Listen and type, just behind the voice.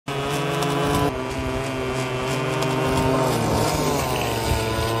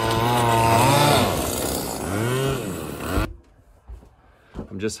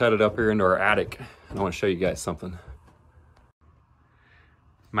just headed up here into our attic, and I want to show you guys something.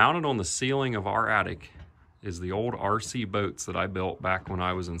 Mounted on the ceiling of our attic is the old RC boats that I built back when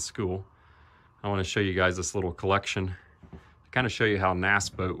I was in school. I want to show you guys this little collection to kind of show you how Nas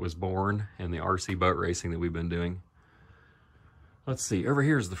Boat was born and the RC boat racing that we've been doing. Let's see, over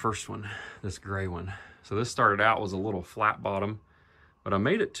here is the first one, this gray one. So this started out was a little flat bottom, but I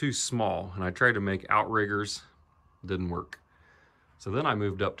made it too small, and I tried to make outriggers, didn't work. So then I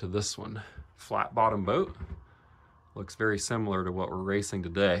moved up to this one, flat bottom boat. Looks very similar to what we're racing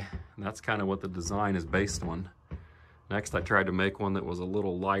today, and that's kind of what the design is based on. Next, I tried to make one that was a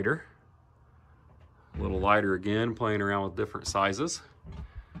little lighter again, playing around with different sizes.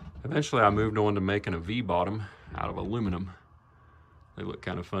 Eventually, I moved on to making a V-bottom out of aluminum. They look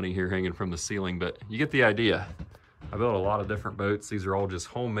kind of funny here hanging from the ceiling, but you get the idea. I built a lot of different boats. These are all just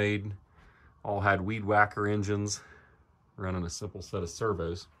homemade, all had weed whacker engines, running a simple set of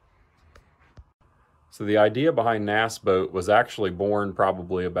servos. So the idea behind Nas Boat was actually born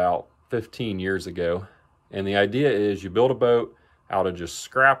probably about 15 years ago. And the idea is you build a boat out of just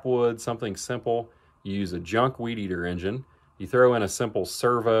scrap wood, something simple. You use a junk weed eater engine. You throw in a simple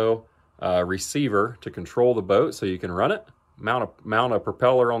servo receiver to control the boat so you can run it. Mount a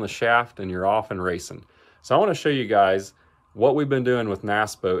propeller on the shaft, and you're off and racing. So I want to show you guys what we've been doing with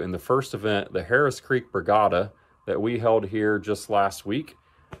Nas Boat in the first event, the Harris Creek Regatta, that we held here just last week.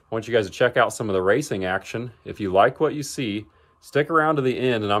 I want you guys to check out some of the racing action. If you like what you see, stick around to the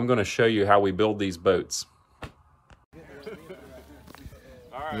end, and I'm going to show you how we build these boats.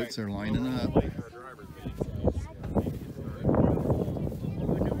 Boats are lining up.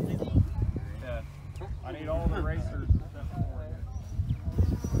 I need all the racers.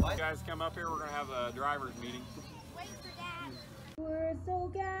 You guys come up here, we're going to have a driver's meeting. Wait for Dad. We're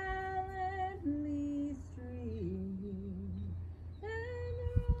so gallantly streaming, and the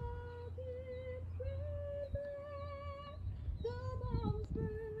rockets red, the bombs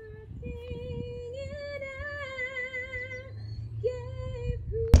bursting, and I gave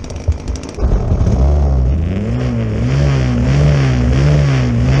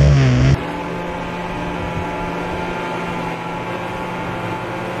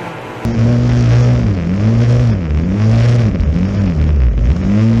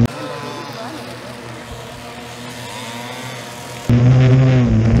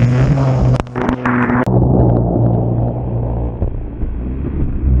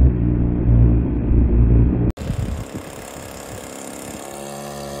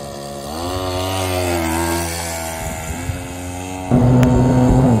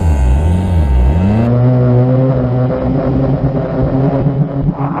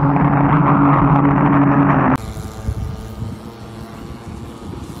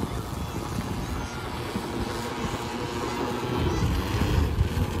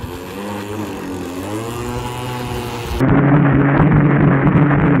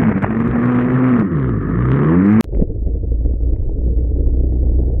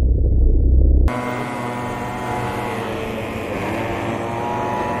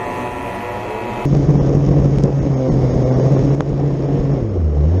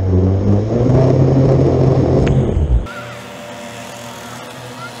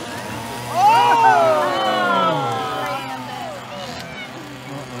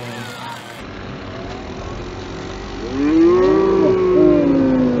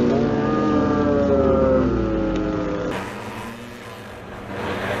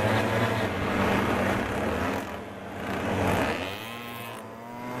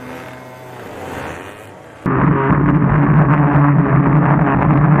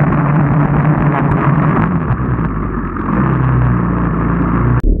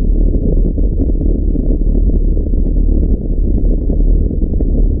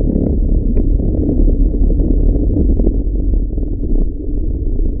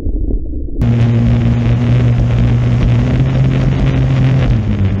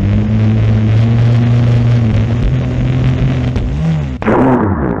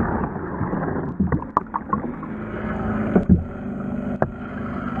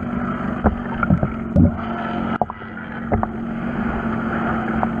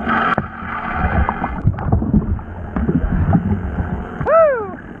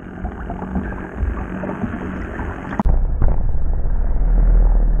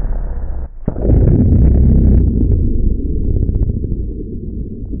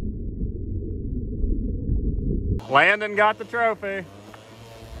Landon got the trophy.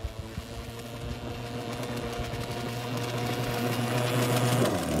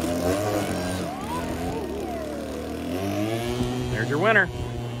 There's your winner.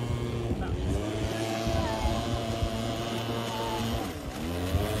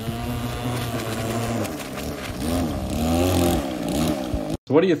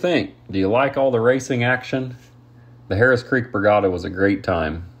 So what do you think? Do you like all the racing action? The Harris Creek Regatta was a great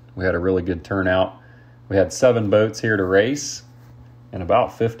time. We had a really good turnout. We had 7 boats here to race and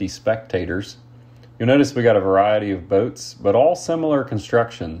about 50 spectators. You'll notice we got a variety of boats, but all similar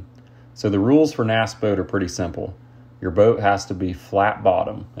construction. So the rules for NAS Boat are pretty simple. Your boat has to be flat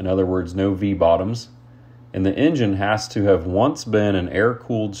bottom, in other words, no V bottoms, and the engine has to have once been an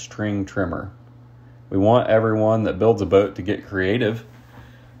air-cooled string trimmer. We want everyone that builds a boat to get creative,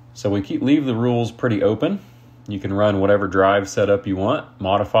 so we leave the rules pretty open. You can run whatever drive setup you want,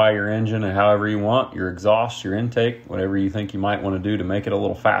 modify your engine however you want, your exhaust, your intake, whatever you think you might want to do to make it a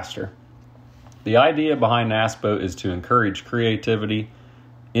little faster. The idea behind NAS Boat is to encourage creativity,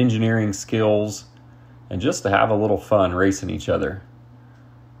 engineering skills, and just to have a little fun racing each other.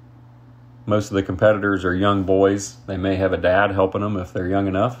 Most of the competitors are young boys. They may have a dad helping them if they're young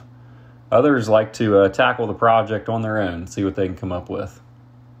enough. Others like to tackle the project on their own, see what they can come up with.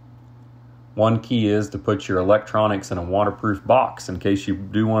 One key is to put your electronics in a waterproof box in case you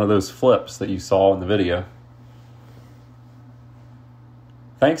do one of those flips that you saw in the video.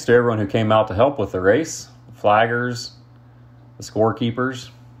 Thanks to everyone who came out to help with the race, the flaggers, the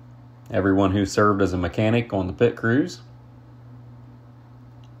scorekeepers, everyone who served as a mechanic on the pit crews,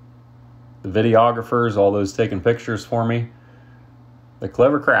 the videographers, all those taking pictures for me, the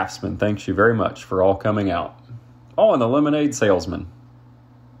clever craftsmen, thanks you very much for all coming out. Oh, and the lemonade salesman.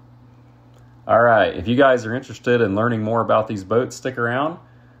 All right, if you guys are interested in learning more about these boats, stick around.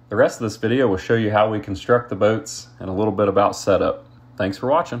 The rest of this video will show you how we construct the boats and a little bit about setup. Thanks for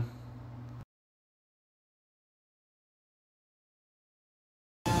watching.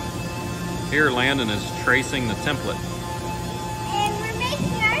 Here, Landon is tracing the template. And we're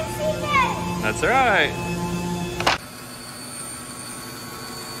making our seabed. That's right.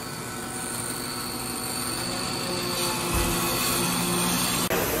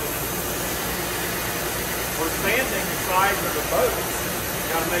 We're sanding the sides of the boats.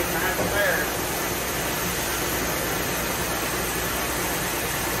 Gotta make match there.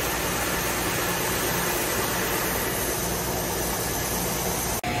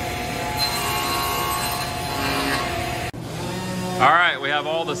 All right, we have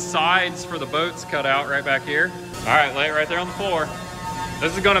all the sides for the boats cut out right back here. All right, lay it right there on the floor.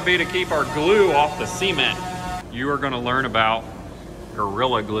 This is gonna be to keep our glue off the cement. You are gonna learn about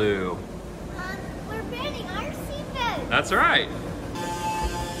Gorilla Glue. We're building our seabed. That's right.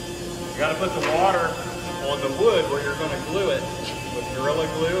 You gotta put the water on the wood where you're gonna glue it. With Gorilla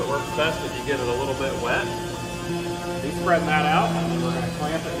Glue, it works best if you get it a little bit wet. Be spreading that out, and then we're gonna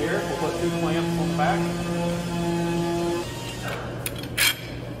clamp it here. We'll put 2 clamps on the back.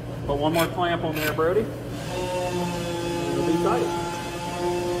 Put 1 more clamp on there, Brody. It'll be tight.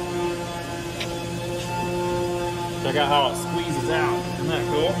 Check out how it squeezes out. Isn't that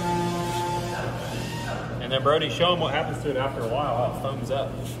cool? And then Brody, show them what happens to it after a while, how it foams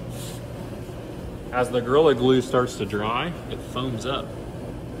up. As the Gorilla Glue starts to dry, it foams up.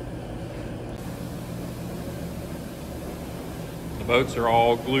 The boats are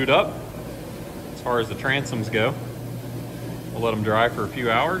all glued up as far as the transoms go. We'll let them dry for a few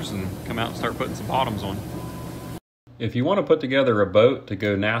hours and come out and start putting some bottoms on. If you want to put together a boat to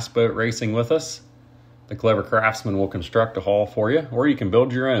go NAS Boat racing with us, the clever craftsman will construct a hull for you, or you can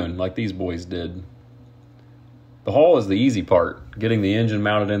build your own like these boys did. The hull is the easy part, getting the engine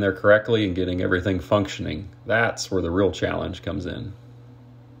mounted in there correctly and getting everything functioning. That's where the real challenge comes in.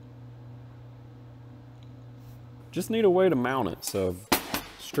 Just need a way to mount it, so I've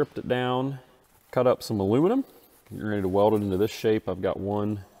stripped it down, cut up some aluminum. Getting ready to weld it into this shape. I've got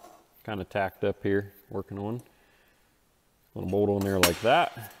one kind of tacked up here, working on. I'm gonna bolt on there like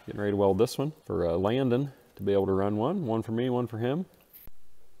that. Getting ready to weld this one for Landon to be able to run one. One for me, one for him.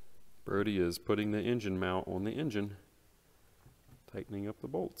 Brody is putting the engine mount on the engine, tightening up the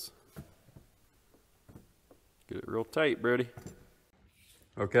bolts. Get it real tight, Brody.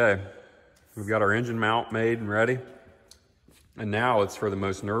 Okay, we've got our engine mount made and ready. And now it's for the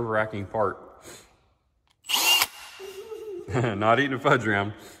most nerve-wracking part. Not eating a fudge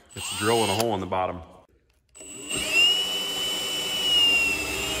round, it's drilling a hole in the bottom.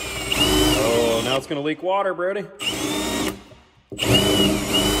 Oh, now it's gonna leak water, Brody. Let's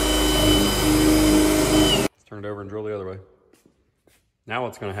turn it over and drill the other way. Now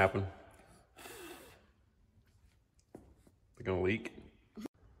what's gonna happen? It's gonna leak.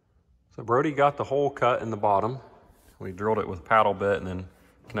 So Brody got the hole cut in the bottom. We drilled it with a paddle bit and then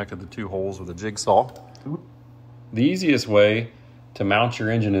connected the 2 holes with a jigsaw. The easiest way to mount your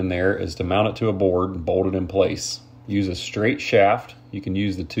engine in there is to mount it to a board and bolt it in place. Use a straight shaft. You can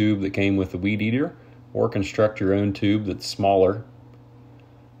use the tube that came with the weed eater or construct your own tube that's smaller.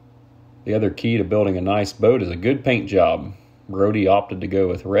 The other key to building a nice boat is a good paint job. Brody opted to go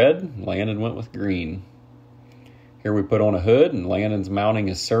with red, Landon went with green. Here we put on a hood, and Landon's mounting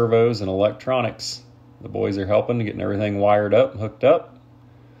his servos and electronics. The boys are helping, getting everything wired up and hooked up.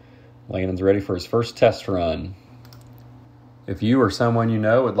 Landon's ready for his first test run. If you or someone you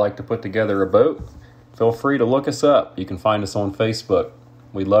know would like to put together a boat, feel free to look us up. You can find us on Facebook.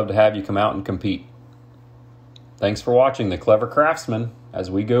 We'd love to have you come out and compete. Thanks for watching The Clever Craftsman as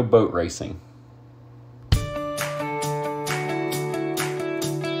we go boat racing.